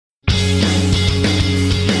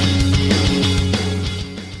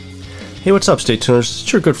Hey, what's up, Stay Tuners?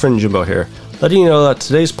 It's your good friend Jimbo here, letting you know that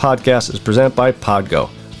today's podcast is presented by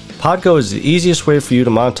Podgo. Podgo is the easiest way for you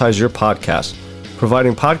to monetize your podcast,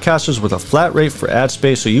 providing podcasters with a flat rate for ad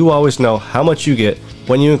space so you always know how much you get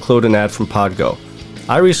when you include an ad from Podgo.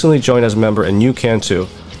 I recently joined as a member and you can too.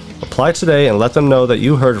 Apply today and let them know that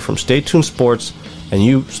you heard it from Stay Tuned Sports and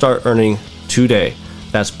you start earning today.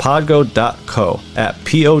 That's podgo.co at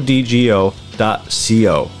podgo.co.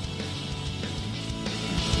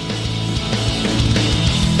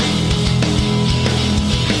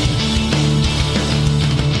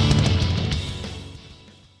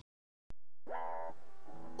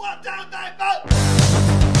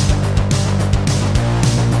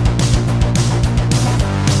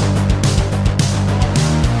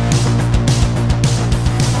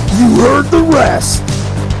 You heard the rest.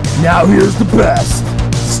 Now here's the best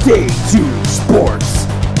Stay Tuned Sports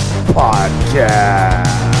Podcast.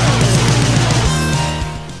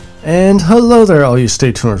 And hello there, all you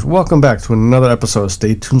Stay Tuners. Welcome back to another episode of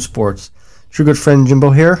Stay Tuned Sports. It's your good friend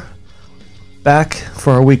Jimbo here, back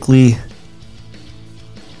for our weekly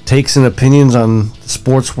takes and opinions on the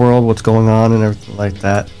sports world, what's going on and everything like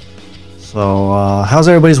that. So, how's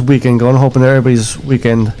everybody's weekend going? Hoping everybody's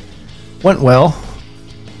weekend went well.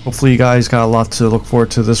 Hopefully you guys got a lot to look forward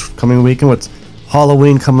to this coming weekend with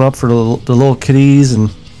Halloween coming up for the little kiddies and,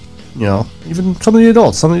 you know, even some of the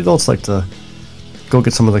adults. Some of the adults like to go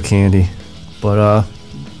get some of the candy. But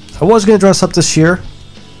I was going to dress up this year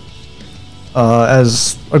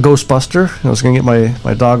as a Ghostbuster. I was going to get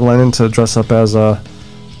my dog Lennon to dress up as a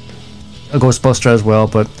Ghostbuster as well,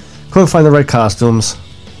 but couldn't find the right costumes.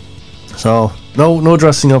 So no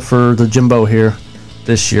dressing up for the Jimbo here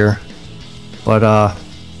this year. But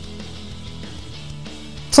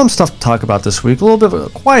some stuff to talk about this week. A little bit of a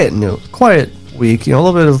quiet week. You know, a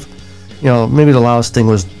little bit of, you know, maybe the loudest thing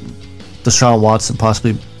was Deshaun Watson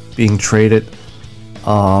possibly being traded.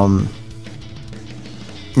 You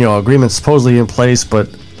know, agreement supposedly in place, but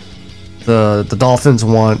the Dolphins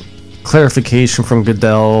want clarification from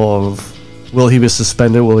Goodell of will he be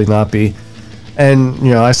suspended, will he not be? And,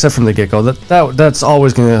 you know, I said from the get-go that's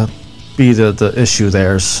always going to be the issue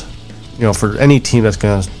there, you know, for any team that's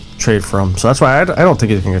going to trade for him. So that's why I don't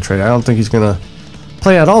think he's going to get traded. I don't think he's going to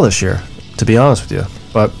play at all this year, to be honest with you.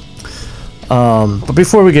 But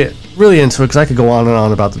before we get really into it, because I could go on and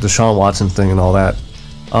on about the Deshaun Watson thing and all that,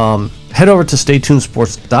 head over to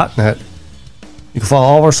staytunesports.net. You can follow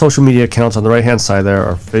all of our social media accounts on the right-hand side there,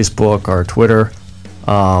 our Facebook, our Twitter.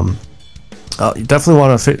 You definitely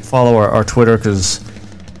want to follow our Twitter, because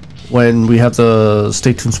when we have the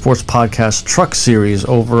Stay Tuned Sports Podcast Truck Series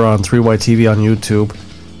over on 3YTV on YouTube,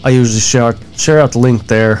 I usually share out the link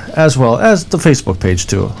there, as well as the Facebook page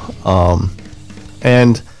too.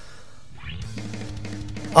 And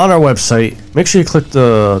on our website, make sure you click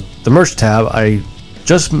the merch tab. I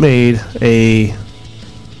just made a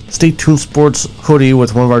Stay Tuned Sports hoodie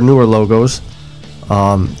with one of our newer logos.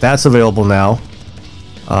 That's available now.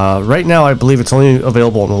 Right now, I believe it's only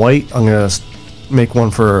available in white. I'm gonna make one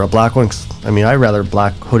for a black one. I mean, I rather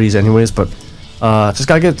black hoodies anyways, but just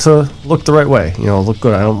gotta get it to look the right way. You know, look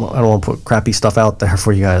good. I don't want to put crappy stuff out there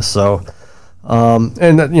for you guys. So, and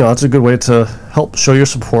you know, that's a good way to help show your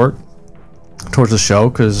support towards the show.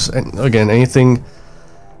 Because again, anything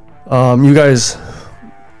you guys,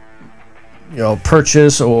 you know,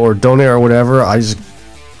 purchase or donate or whatever, I just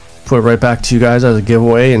put it right back to you guys as a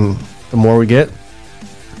giveaway. And the more we get,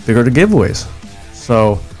 bigger the giveaways.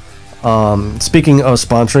 So, speaking of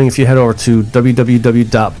sponsoring, if you head over to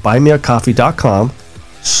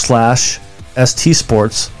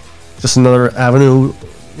www.buymeacoffee.com/stsports, just another avenue,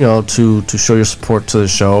 you know, to show your support to the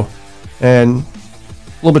show, and a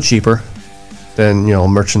little bit cheaper than, you know,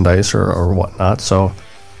 merchandise or whatnot. So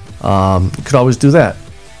you could always do that.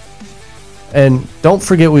 And don't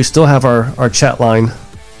forget, we still have our chat line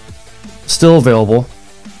still available,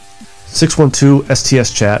 612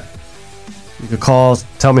 STS chat. You could call,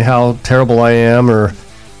 tell me how terrible I am, or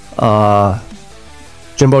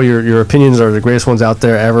Jimbo, your opinions are the greatest ones out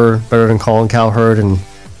there ever, better than Colin Cowherd and,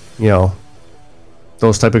 you know,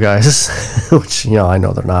 those type of guys, which, you know, I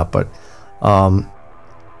know they're not, but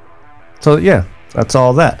so yeah, that's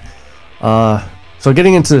all that. So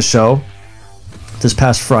getting into the show, this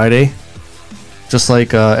past Friday, just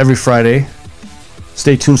like every Friday,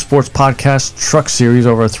 Stay Tuned Sports Podcast Truck Series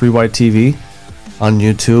over at 3YTV on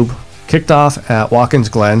YouTube kicked off at Watkins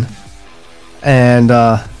Glen. And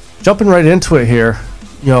jumping right into it here,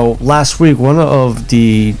 you know, last week, one of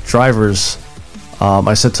the drivers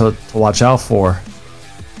I said to watch out for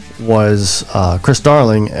was Chris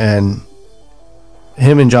Darling, and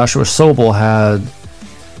him and Joshua Sobel had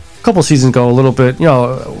a couple seasons ago a little bit, you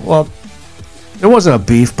know, well, it wasn't a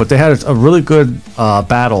beef, but they had a really good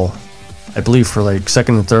battle, I believe, for like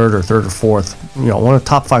second and third or third or fourth. You know, one of the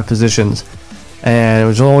top 5 positions, and it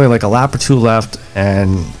was only like a lap or 2 left,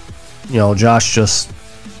 and you know, Josh just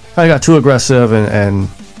kind of got too aggressive, and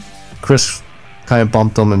Chris kind of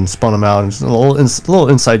bumped him and spun him out. It's a little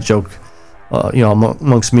inside joke, you know,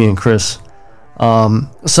 amongst me and Chris.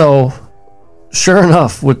 So sure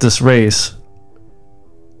enough, with this race,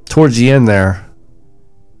 towards the end there,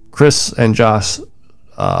 Chris and Josh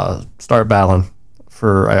start battling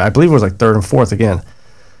for, I believe it was like third and fourth again.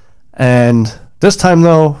 And this time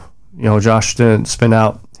though, you know, Josh didn't spin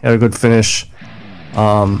out. He had a good finish.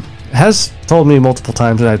 Has told me multiple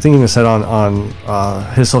times, and I think he even said on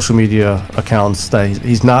his social media accounts, that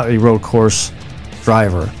he's not a road course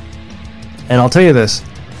driver. And I'll tell you this,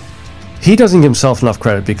 he doesn't give himself enough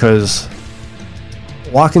credit, because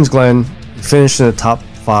Watkins Glen finished in the top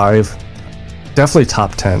 5, definitely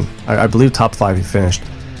top 10. I believe top 5 he finished.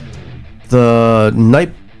 The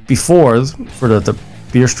night before, for the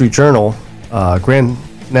Beer Street Journal Grand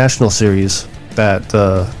National Series that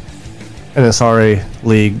the NSRA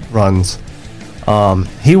League runs,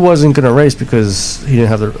 he wasn't going to race because he didn't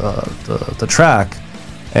have the track,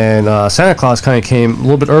 and Santa Claus kind of came a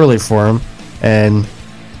little bit early for him and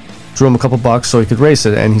drew him a couple bucks so he could race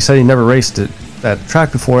it. And he said he never raced that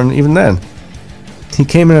track before, and even then he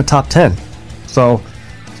came in a top 10. So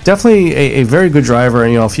definitely a very good driver.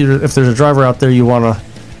 And you know, if there's a driver out there you want to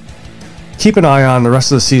keep an eye on the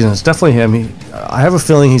rest of the season, it's definitely him. I have a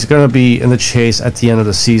feeling he's going to be in the chase at the end of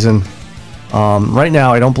the season. Right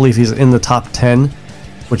now, I don't believe he's in the top 10,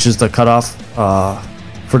 which is the cutoff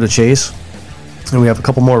for the chase, and we have a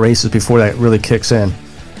couple more races before that really kicks in.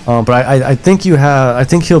 But I think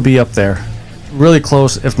he'll be up there, really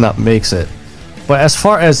close, if not makes it. But as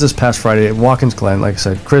far as this past Friday at Watkins Glen, like I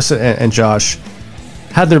said, Chris and Josh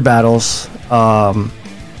had their battles.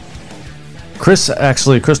 Chris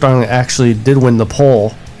Darling actually did win the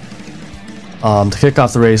pole to kick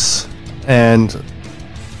off the race, and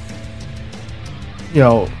you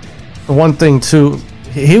know, the one thing too,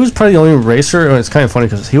 he was probably the only racer, and it's kind of funny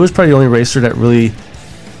because he was probably the only racer that really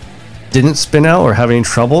didn't spin out or have any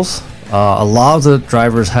troubles. A lot of the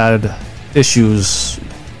drivers had issues,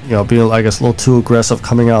 you know, being, I guess, a little too aggressive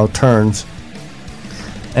coming out of turns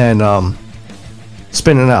and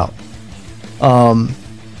spinning out.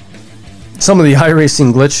 Some of the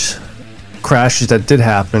iRacing glitch crashes that did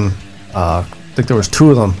happen, I think there was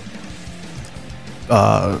 2 of them.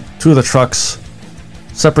 2 of the trucks,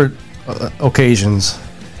 separate occasions,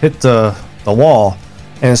 hit the wall,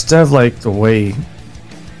 and instead of like the way,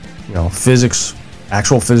 you know,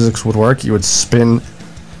 actual physics would work, you would spin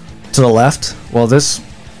to the left. Well, this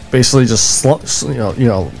basically just I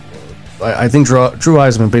think Drew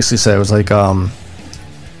Eisman basically said it was like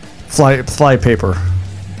fly paper,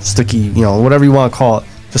 sticky, you know, whatever you want to call it,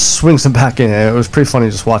 just swings them back in, and it was pretty funny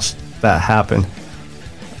to just watch that happen.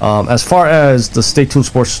 As far as the Stay Tuned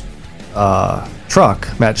Sports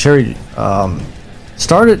truck, Matt Cherry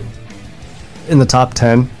started in the top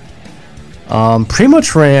 10, pretty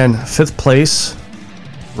much ran 5th place,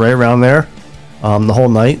 right around there, the whole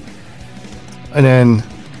night, and then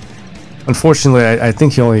unfortunately I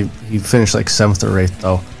think he finished like 7th or 8th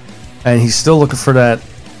though, and he's still looking for that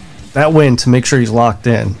win to make sure he's locked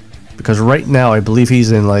in, because right now I believe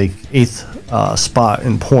he's in like 8th spot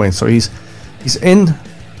in points, so he's in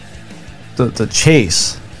the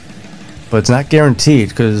chase, but it's not guaranteed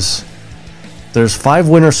because there's 5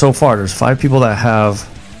 winners so far. There's 5 people that have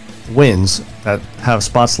wins that have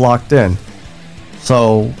spots locked in.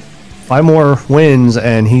 So 5 more wins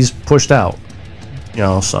and he's pushed out. You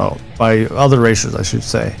know, so by other racers, I should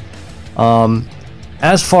say.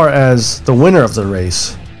 As far as the winner of the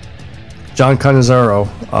race, John Cannizzaro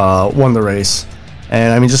won the race,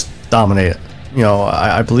 and I mean, just dominated. You know,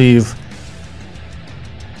 I believe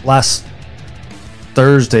last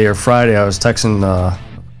Thursday or Friday, I was texting a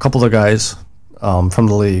couple of guys from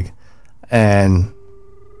the league, and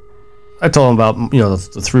I told them about, you know,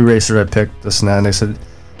 the 3 racers I picked, this and that, and they said,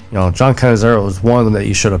 you know, John Cannizzaro was one of them that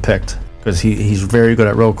you should have picked because he's very good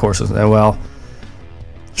at road courses. And well,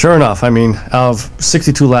 sure enough, I mean, out of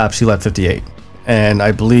 62 laps, he led 58, and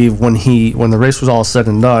I believe when the race was all said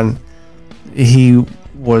and done, he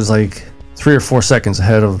was like 3 or 4 seconds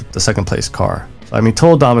ahead of the second place car. So, I mean,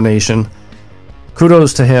 total domination.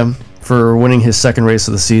 Kudos to him for winning his 2nd race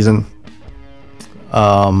of the season.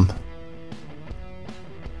 And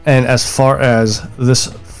as far as this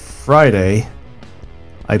Friday,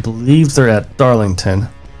 I believe they're at Darlington.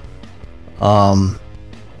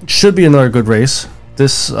 Should be another good race.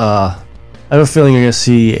 This, I have a feeling you're going to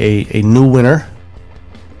see a new winner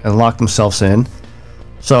and lock themselves in.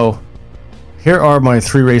 So here are my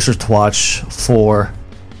 3 racers to watch for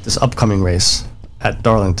this upcoming race at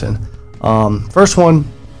Darlington. First one,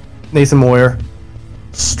 Nathan Moyer.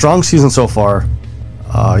 Strong season so far.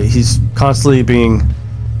 He's constantly being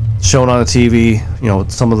shown on the TV,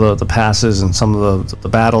 some of the passes and some of the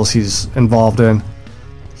battles he's involved in.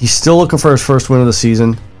 He's still looking for his first win of the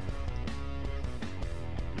season,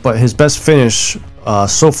 but his best finish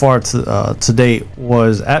so far to date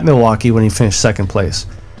was at Milwaukee when he finished second place.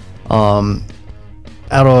 Out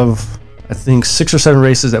of, I think, 6 or 7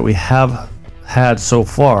 races that we have had so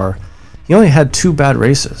far, he only had 2 bad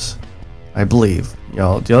races, I believe. The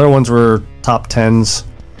other ones were top 10s,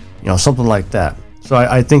 something like that. So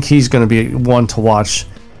I think he's going to be one to watch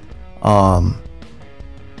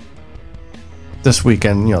this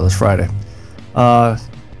weekend, this Friday.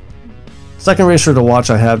 Second racer to watch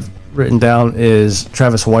I have written down is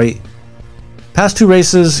Travis White. Past 2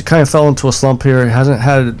 races, kind of fell into a slump here. He hasn't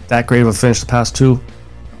had that great of a finish the past 2.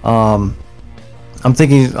 I'm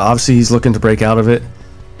thinking, obviously, he's looking to break out of it.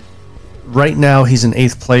 Right now, he's in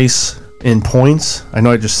 8th place in points. I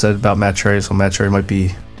know I just said about Matt Cherry, so Matt Cherry might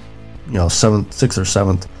be, 7th, 6th or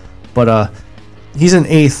 7th. But he's in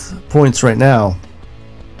 8th points right now.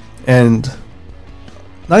 And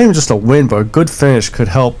not even just a win, but a good finish could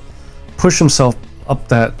help push himself up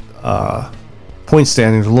that point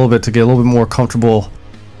standings a little bit to get a little bit more comfortable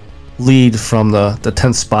lead from the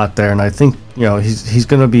 10th spot there. And I think, he's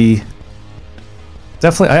going to be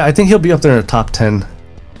definitely, I think he'll be up there in the top 10,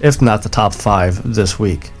 if not the top 5 this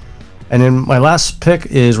week. And then my last pick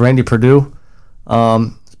is Randy Perdue.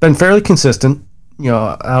 It's been fairly consistent.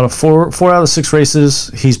 Out of 4 out of 6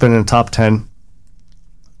 races, he's been in the top 10.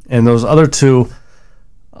 And those other 2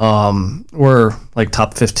 were like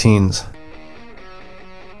top 15s.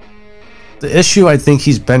 The issue I think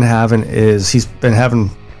he's been having is he's been having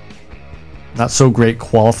not so great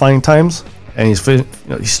qualifying times, and he's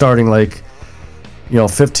starting like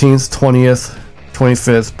 15th, 20th,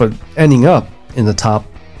 25th, but ending up in the top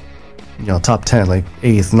top 10, like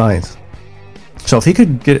 8th, 9th. So if he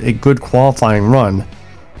could get a good qualifying run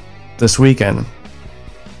this weekend,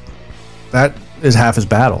 that is half his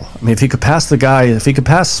battle. I mean, if he could pass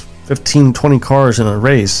 15, 20 cars in a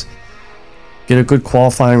race, get a good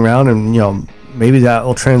qualifying round, and maybe that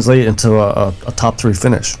will translate into a top 3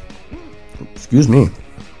 finish. Excuse me.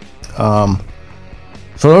 So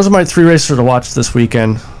those are my 3 racers to watch this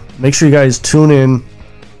weekend. Make sure you guys tune in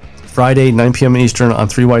Friday, 9 p.m. Eastern on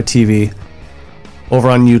 3YTV over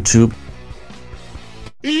on YouTube.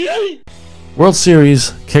 World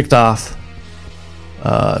Series kicked off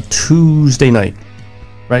Tuesday night.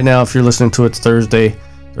 Right now, if you're listening to it, it's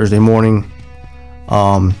Thursday morning.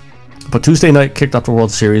 But Tuesday night kicked off the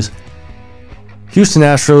World Series. Houston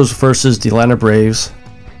Astros versus the Atlanta Braves.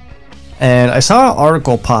 And I saw an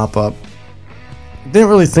article pop up. Didn't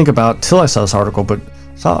really think about it till I saw this article, but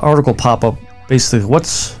saw an article pop up. Basically,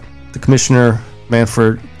 what's the Commissioner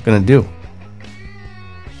Manfred going to do?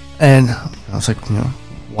 And I was like,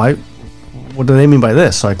 why? What do they mean by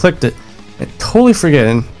this? So I clicked it, and totally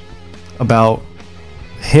forgetting about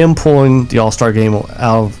him pulling the All-Star game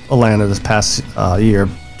out of Atlanta this past year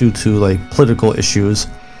due to like political issues,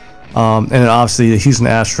 and then obviously the Houston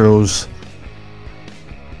Astros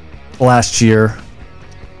last year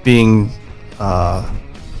being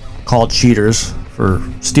called cheaters for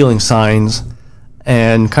stealing signs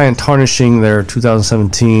and kind of tarnishing their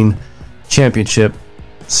 2017 championship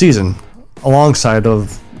season alongside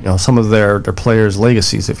of some of their players'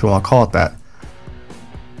 legacies, if you want to call it that.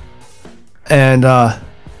 And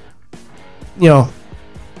you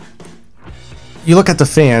look at the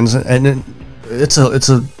fans, and it's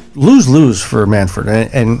a lose-lose for Manfred.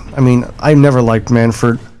 And I mean, I never liked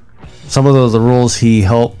Manfred. Some of the rules he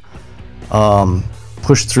helped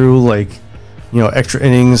push through, like extra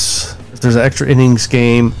innings. If there's an extra innings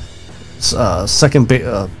game, second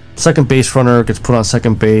base runner gets put on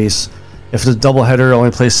second base. If it's a doubleheader, only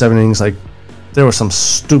plays 7 innings. Like, there were some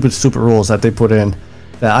stupid rules that they put in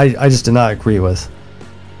that I just did not agree with.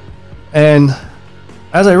 And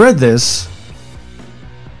as I read this,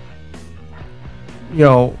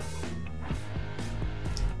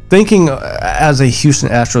 thinking as a Houston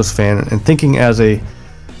Astros fan and thinking as a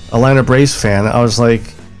Atlanta Braves fan, I was like,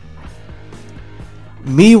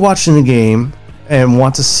 me watching the game and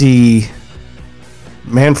want to see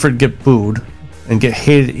Manfred get booed and get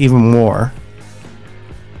hated even more.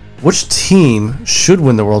 Which team should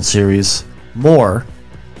win the World Series more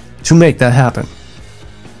to make that happen?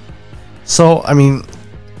 So, I mean,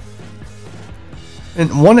 in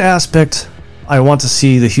one aspect, I want to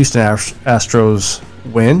see the Houston Astros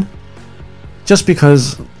win, just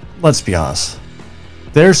because let's be honest.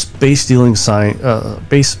 There's base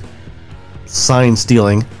sign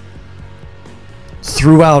stealing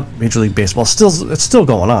throughout Major League Baseball. It's still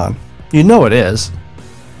going on. You know it is.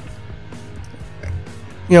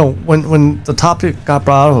 You know, when the topic got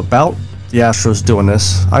brought up about the Astros doing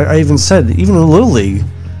this, I even said, even in Little League,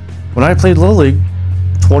 when I played Little League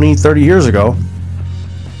 20, 30 years ago,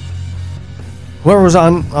 whoever was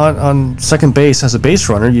on second base as a base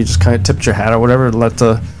runner, you just kind of tipped your hat or whatever and let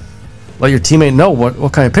your teammate know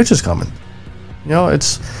what kind of pitch is coming. You know,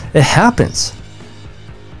 it happens.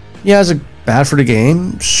 Yeah, is it bad for the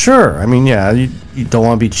game? Sure. I mean, yeah, you don't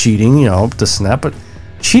want to be cheating, you know, this and that, but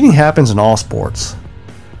cheating happens in all sports.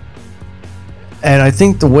 And I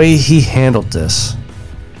think the way he handled this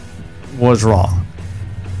was wrong.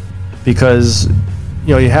 Because,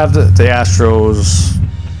 you know, you have the Astros,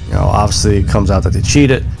 you know, obviously it comes out that they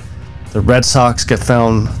cheated. The Red Sox get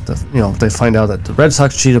found, they find out that the Red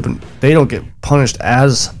Sox cheated, but they don't get punished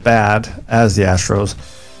as bad as the Astros.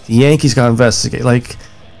 The Yankees got investigated. Like,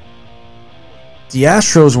 the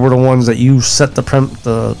Astros were the ones that you set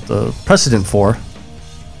the precedent for,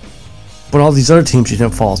 but all these other teams you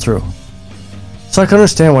didn't follow through. So I can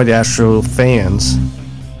understand why the Astro fans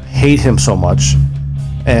hate him so much,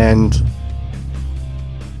 and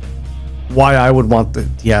why I would want the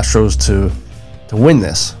Astros to win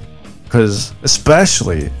this. Because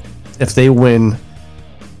especially if they win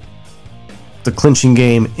the clinching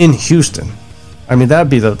game in Houston. I mean, that'd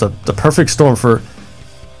be the perfect storm for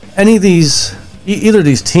any of these, either of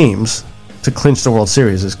these teams to clinch the World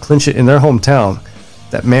Series, is clinch it in their hometown,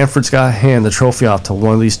 that Manfred's got to hand the trophy off to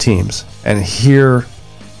one of these teams and hear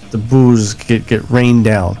the boos get rained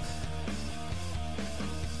down.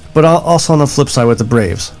 But also on the flip side with the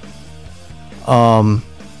Braves.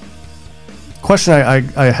 Question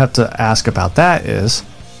I have to ask about that is,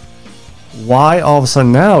 why all of a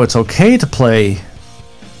sudden now it's okay to play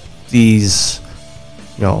these,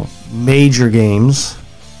 you know, major games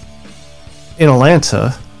in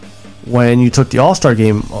Atlanta when you took the All-Star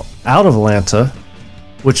game out of Atlanta,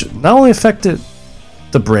 which not only affected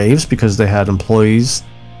the Braves because they had employees,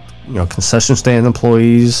 you know, concession stand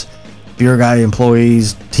employees, beer guy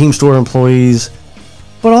employees, team store employees,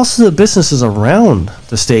 but also the businesses around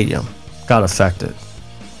the stadium got affected.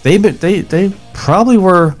 They probably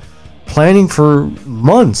were planning for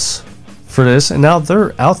months for this, and now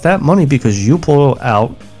they're out that money because you pull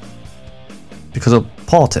out because of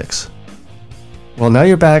politics. Well, now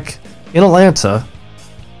you're back in Atlanta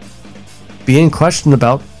being questioned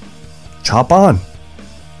about Chop On.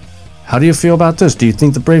 How do you feel about this? Do you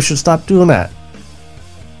think the Braves should stop doing that?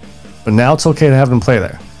 But now it's okay to have them play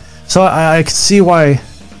there. So I can see why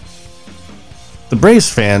the Braves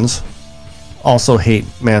fans also hate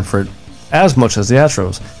Manfred as much as the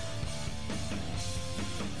Astros.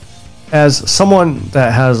 As someone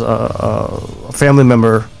that has a family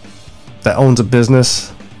member that owns a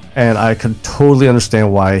business, and I could totally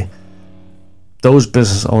understand why those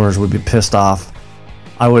business owners would be pissed off,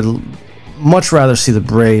 I would much rather see the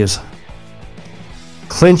Braves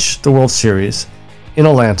clinch the World Series in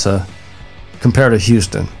Atlanta compared to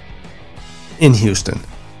Houston. In Houston.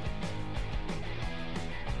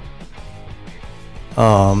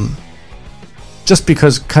 Just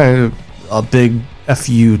because kind of a big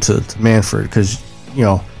FU to Manfred, because, you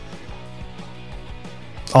know,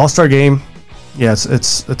 All-Star game, yeah,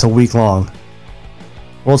 it's a week long.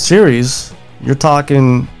 World Series, you're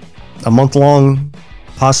talking a month long,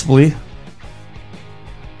 possibly,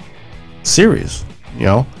 series, you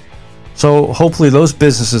know. So hopefully those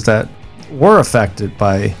businesses that were affected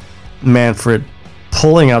by Manfred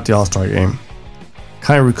pulling out the All-Star game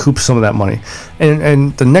kind of recoup some of that money.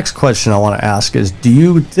 And the next question I want to ask is, do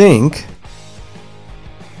you think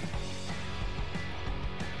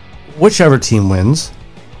whichever team wins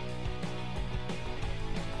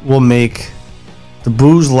will make the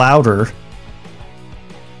boos louder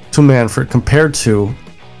to Manfred compared to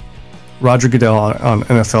Roger Goodell on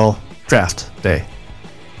NFL draft day?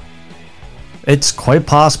 It's quite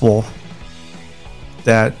possible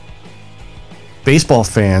that baseball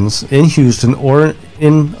fans in Houston or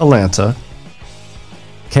in Atlanta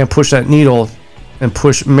can push that needle and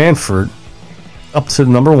push Manfred up to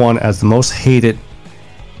number one as the most hated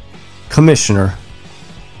commissioner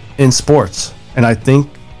in sports. And I think,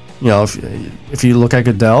 you know, if you look at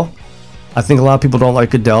Goodell, I think a lot of people don't like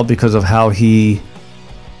Goodell because of how he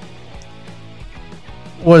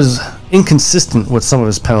was inconsistent with some of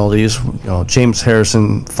his penalties, you know, James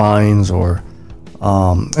Harrison fines or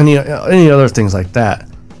any other things like that.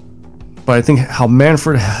 But I think how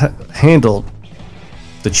Manfred handled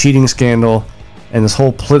the cheating scandal and this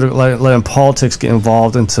whole letting politics get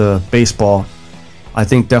involved into baseball, I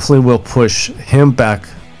think definitely will push him back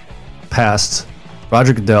past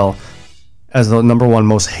Roger Goodell as the number one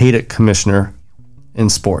most hated commissioner in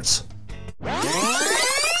sports.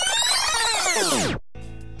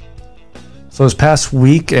 So this past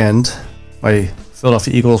weekend, my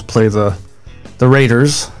Philadelphia Eagles played the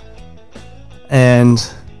Raiders, and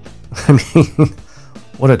I mean,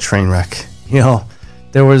 what a train wreck.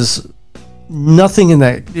 There was nothing in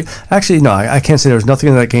that. Actually, no, I can't say there was nothing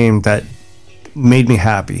in that game that made me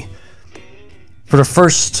happy. For the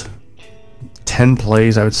first 10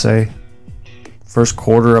 plays, I would say, first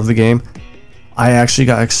quarter of the game, I actually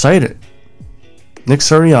got excited. Nick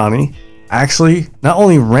Sirianni actually not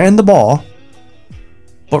only ran the ball,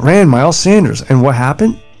 but ran Miles Sanders. And what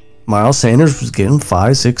happened? Miles Sanders was getting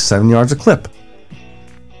 5, 6, 7 yards a clip.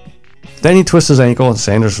 Then he twisted his ankle and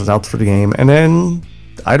Sanders was out for the game. And then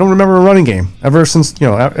I don't remember a running game ever since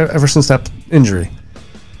that injury.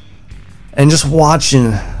 And just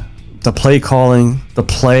watching the play calling, the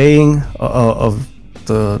playing of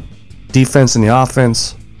the defense and the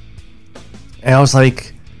offense, and I was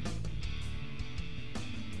like,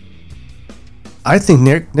 I think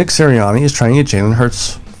Nick Sirianni is trying to get Jalen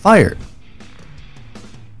Hurts fired,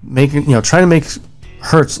 trying to make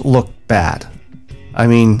Hurts look bad. I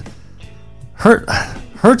mean,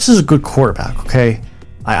 Hurts is a good quarterback. Okay,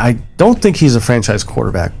 I don't think he's a franchise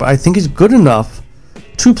quarterback, but I think he's good enough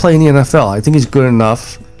to play in the NFL. I think he's good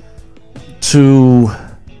enough to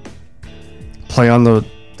play on the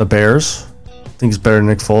Bears. I think he's better than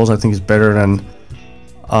Nick Foles. I think he's better than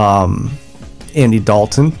Andy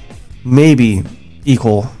Dalton. Maybe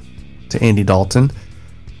equal to Andy Dalton.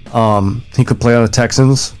 He could play on the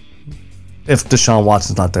Texans if Deshaun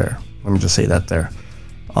Watson's not there. Let me just say that there.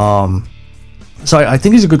 So I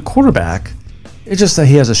think he's a good quarterback. It's just that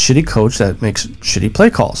he has a shitty coach that makes shitty play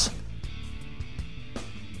calls.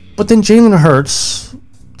 But then Jalen Hurts,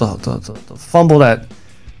 the fumble that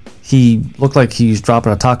he looked like he's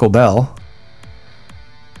dropping a Taco Bell,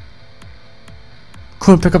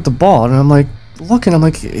 couldn't pick up the ball, and I'm like,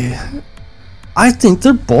 I think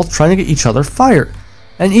they're both trying to get each other fired.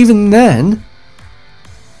 And even then,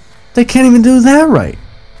 they can't even do that right.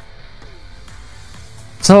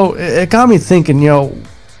 So it got me thinking,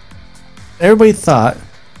 everybody thought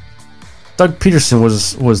Doug Peterson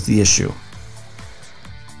was the issue.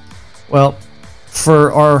 Well,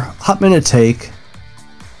 for our hot minute take,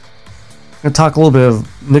 I'm going to talk a little bit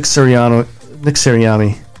of Nick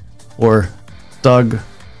Sirianni, or Doug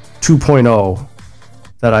 2.0,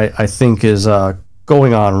 that I think is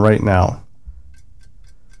going on right now.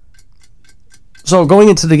 So going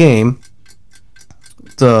into the game,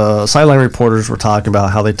 the sideline reporters were talking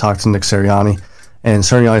about how they talked to Nick Sirianni, and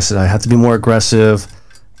Sirianni said, I have to be more aggressive,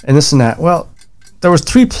 and this and that. Well, there was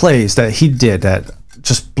 3 plays that he did that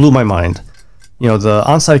just blew my mind. The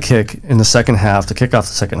onside kick in the second half, to kick off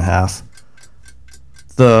the second half,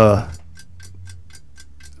 the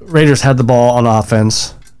Raiders had the ball on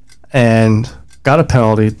offense and got a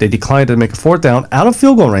penalty. They declined to make a 4th down out of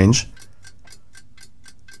field goal range.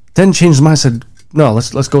 Then changed his mind, said, no,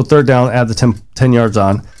 let's go 3rd down, add the 10 yards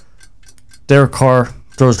on. Derek Carr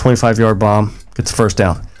throws a 25-yard bomb, gets the 1st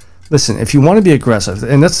down. Listen, if you want to be aggressive,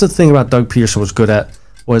 and that's the thing about Doug Peterson was good at,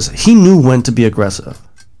 was he knew when to be aggressive.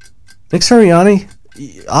 Nick Sirianni,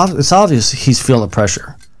 it's obvious he's feeling the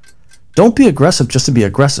pressure. Don't be aggressive just to be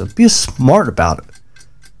aggressive. Be smart about it.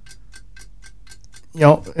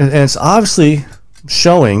 And it's obviously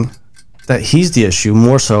showing that he's the issue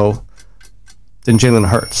more so than Jalen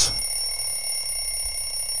Hurts.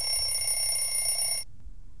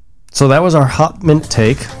 So that was our hot minute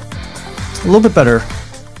take. A little bit better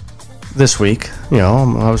this week.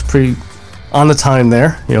 I was pretty on the time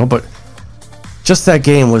there, but just that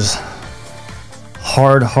game was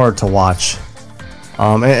hard to watch.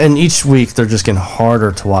 And each week they're just getting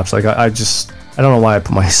harder to watch. Like I don't know why I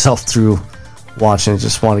put myself through watching. I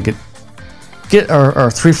just want to get our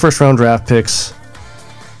 3 first-round draft picks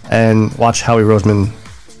and watch Howie Roseman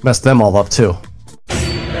mess them all up too.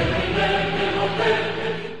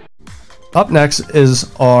 Up next is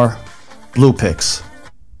our blue picks.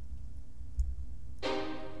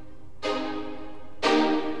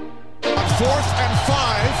 4th and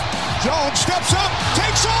 5. Jones steps up,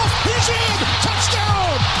 takes off, he's in!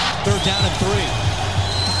 Touchdown! 3rd down and 3.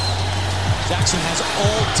 Jackson has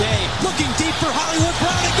all day, looking deep for Hollywood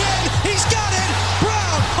Brown again. He's got it!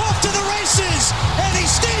 Brown off to the races, and he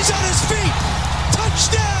stays on his feet.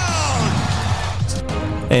 Touchdown!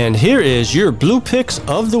 And here is your blue picks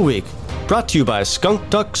of the week, brought to you by Skunk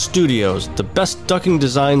Duck Studios, the best ducking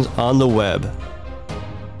designs on the web.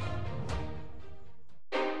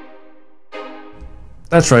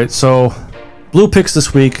 That's right. So, blue picks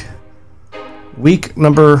this week. Week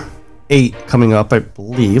number 8 coming up, I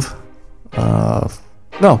believe.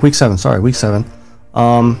 No, week 7. Sorry, week 7.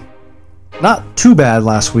 Not too bad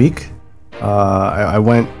last week. I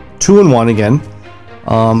went 2-1 again.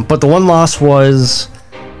 But the one loss was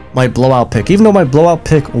my blowout pick. Even though my blowout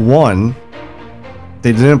pick won,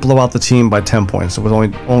 they didn't blow out the team by 10 points. It was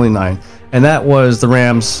only 9. And that was the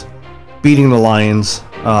Rams beating the Lions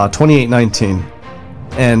 28-19.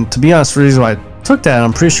 And to be honest, the reason why I took that,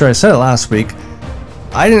 I'm pretty sure I said it last week,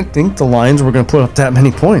 I didn't think the Lions were going to put up that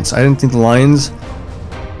many points. I didn't think the Lions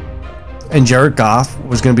and Jared Goff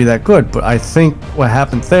was going to be that good. But I think what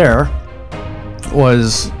happened there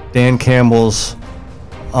was Dan Campbell's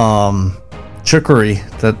trickery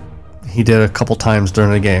that he did a couple times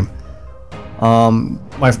during the game.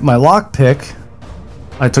 My lock pick,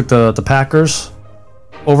 I took the Packers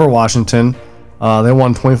over Washington. They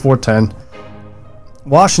won 24-10.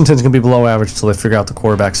 Washington's going to be below average until they figure out the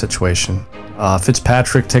quarterback situation.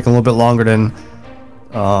 Fitzpatrick taking a little bit longer than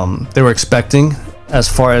they were expecting as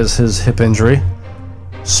far as his hip injury.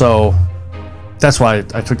 So that's why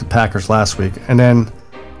I took the Packers last week. And then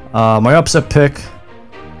my upset pick,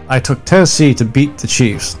 I took Tennessee to beat the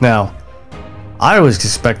Chiefs. Now, I was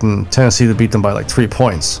expecting Tennessee to beat them by like 3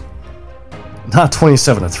 points, not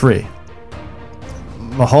 27-3.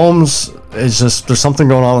 Mahomes is just, there's something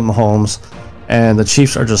going on with Mahomes, and the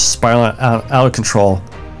Chiefs are just spiraling out of control.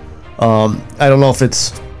 I don't know if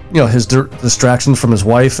it's his distractions from his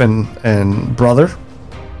wife and brother.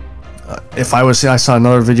 I saw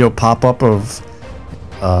another video pop up of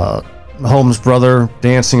Mahomes' brother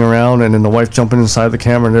dancing around, and then the wife jumping inside the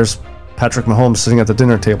camera, and there's Patrick Mahomes sitting at the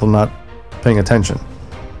dinner table not paying attention.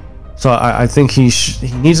 So I think he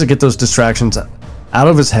needs to get those distractions out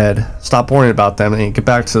of his head, stop worrying about them, and get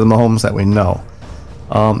back to the Mahomes that we know.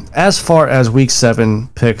 As far as week 7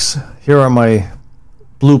 picks, here are my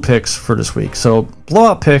blue picks for this week. So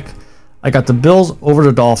blowout pick, I got the Bills over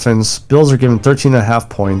the Dolphins. Bills are given 13.5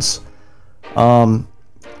 points.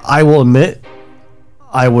 I will admit,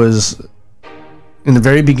 I was in the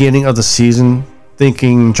very beginning of the season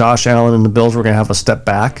thinking Josh Allen and the Bills were going to have a step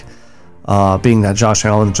back, being that Josh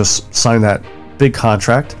Allen just signed that big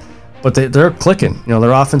contract. But they're clicking.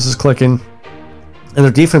 Their offense is clicking, and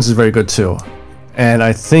their defense is very good too. And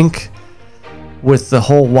I think with the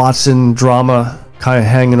whole Watson drama kind of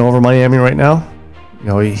hanging over Miami right now,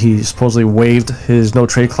 he supposedly waived his no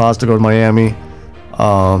trade clause to go to Miami.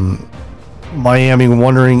 Miami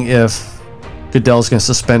wondering if Goodell's going to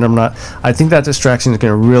suspend him or not. I think that distraction is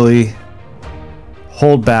going to really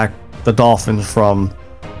hold back the Dolphins from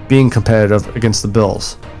being competitive against the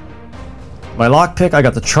Bills. My lock pick, I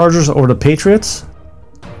got the Chargers over the Patriots.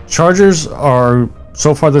 Chargers are,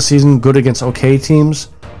 so far this season, good against okay teams.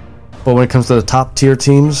 But when it comes to the top tier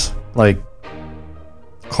teams, like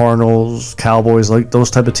Cardinals, Cowboys, like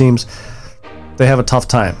those type of teams, they have a tough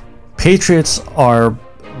time. Patriots are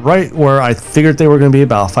right where I figured they were going to be,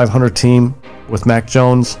 about a 500 team with Mac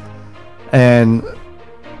Jones. And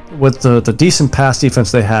with the decent pass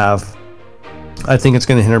defense they have, I think it's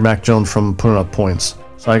going to hinder Mac Jones from putting up points.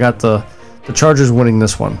 So I got the Chargers winning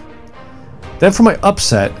this one. Then for my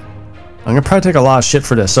upset, I'm going to probably take a lot of shit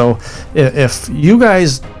for this. So if you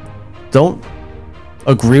guys don't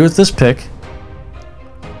agree with this pick,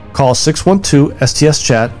 call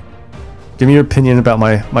 612-STS-CHAT. Give me your opinion about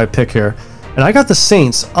my pick here. And I got the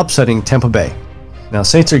Saints upsetting Tampa Bay. Now,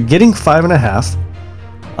 Saints are getting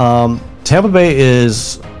 5.5. Tampa Bay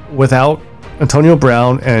is without Antonio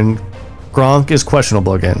Brown, and Gronk is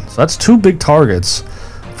questionable again. So that's 2 big targets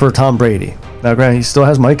for Tom Brady. Now, granted, he still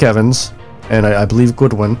has Mike Evans, and I believe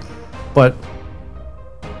Goodwin. But,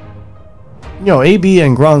 AB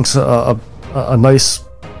and Gronk's a nice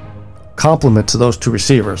complement to those 2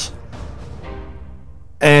 receivers.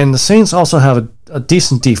 And the Saints also have a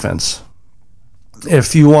decent defense.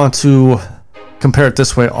 If you want to compare it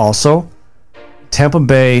this way also, Tampa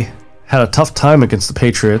Bay had a tough time against the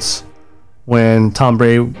Patriots when Tom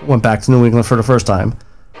Brady went back to New England for the first time.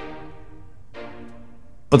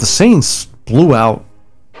 But the Saints blew out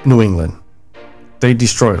New England. They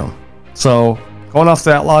destroyed them. So, going off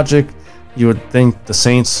that logic, you would think the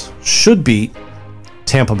Saints should beat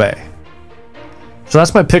Tampa Bay. So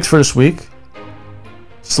that's my picks for this week.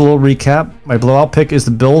 Just a little recap. My blowout pick is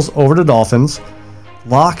the Bills over the Dolphins.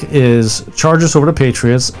 Lock is Chargers over the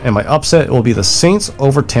Patriots. And my upset will be the Saints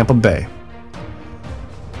over Tampa Bay.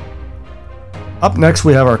 Up next,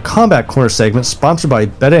 we have our Combat Corner segment sponsored by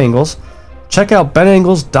BetAngles. Check out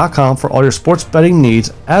betangles.com for all your sports betting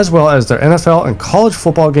needs, as well as their NFL and college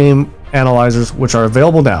football game analyzers, which are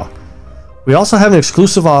available now. We also have an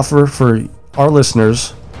exclusive offer for our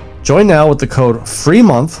listeners, join now with the code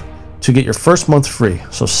FREEMONTH to get your first month free.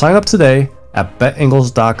 So sign up today at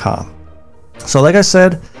betangles.com. So like I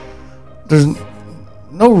said, there's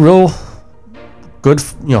no real good,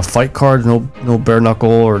 fight card, no bare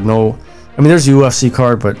knuckle or no. I mean, there's a UFC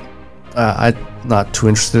card, but I'm not too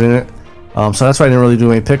interested in it. So that's why I didn't really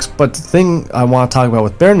do any picks. But the thing I want to talk about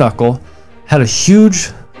with bare knuckle, had a huge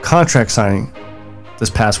contract signing this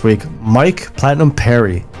past week. Mike Platinum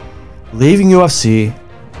Perry leaving UFC,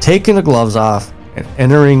 taking the gloves off, and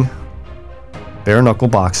entering bare knuckle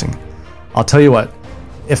boxing. I'll tell you what,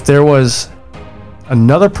 if there was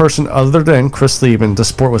another person other than Chris Lieben the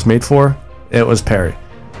sport was made for, it was Perry.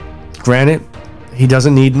 Granted, he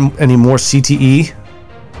doesn't need any more CTE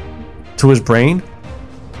to his brain,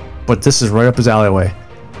 but this is right up his alleyway.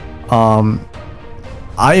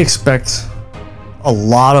 I expect a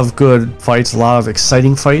lot of good fights, a lot of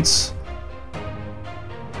exciting fights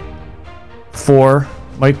for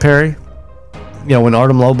Mike Perry. When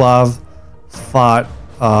Artem Lobov fought,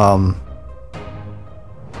 not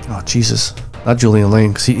Julian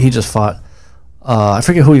Lane, because he just fought. I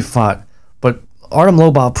forget who he fought, but Artem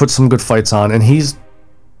Lobov put some good fights on, and he's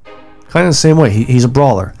kind of the same way. He's a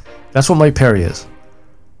brawler. That's what Mike Perry is.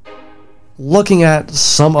 Looking at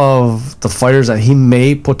some of the fighters that he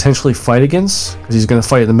may potentially fight against, because he's going to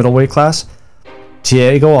fight in the middleweight class: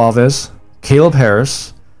 Thiago Alves, Caleb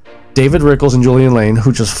Harris, David Rickles, and Julian Lane,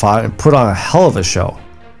 who just fought and put on a hell of a show.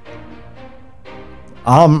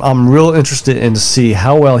 I'm real interested in to see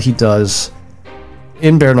how well he does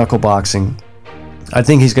in bare knuckle boxing. I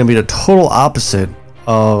think he's going to be the total opposite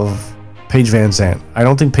of Paige Van Zandt. I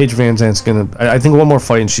don't think Paige Van Zandt's going to. I think one more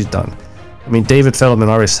fight and she's done. I mean, David Feldman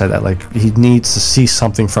already said that. Like, he needs to see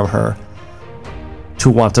something from her to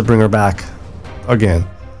want to bring her back again.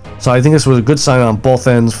 So I think this was a good sign on both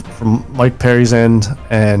ends, from Mike Perry's end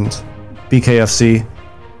and BKFC.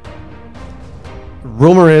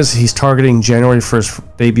 Rumor is he's targeting January for his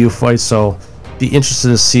debut fight, so be interested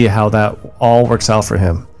to see how that all works out for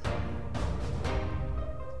him.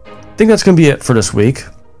 I think that's going to be it for this week.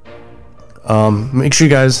 Make sure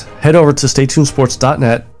you guys head over to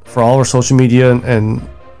staytunesports.net for all our social media and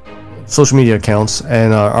social media accounts,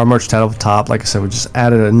 and our merch tab up top. Like I said, we just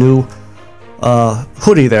added a new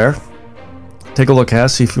hoodie there. Take a look at it,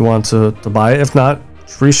 see if you want to buy it. If not,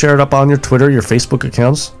 reshare it up on your Twitter, your Facebook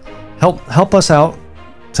accounts. Help us out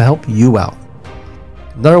to help you out.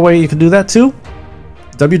 Another way you can do that too,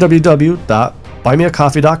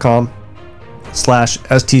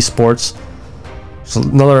 www.buymeacoffee.com/STSports. It's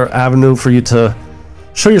another avenue for you to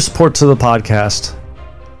show your support to the podcast.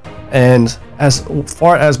 And as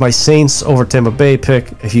far as my Saints over Tampa Bay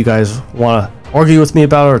pick, if you guys want to argue with me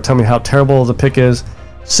about it or tell me how terrible the pick is,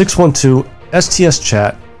 612-STS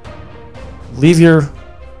chat. Leave your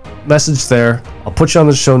message there. I'll put you on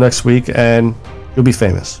the show next week and you'll be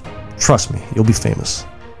famous. Trust me, you'll be famous.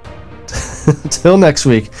 Until next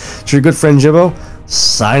week, it's your good friend Jibbo,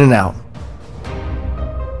 signing out.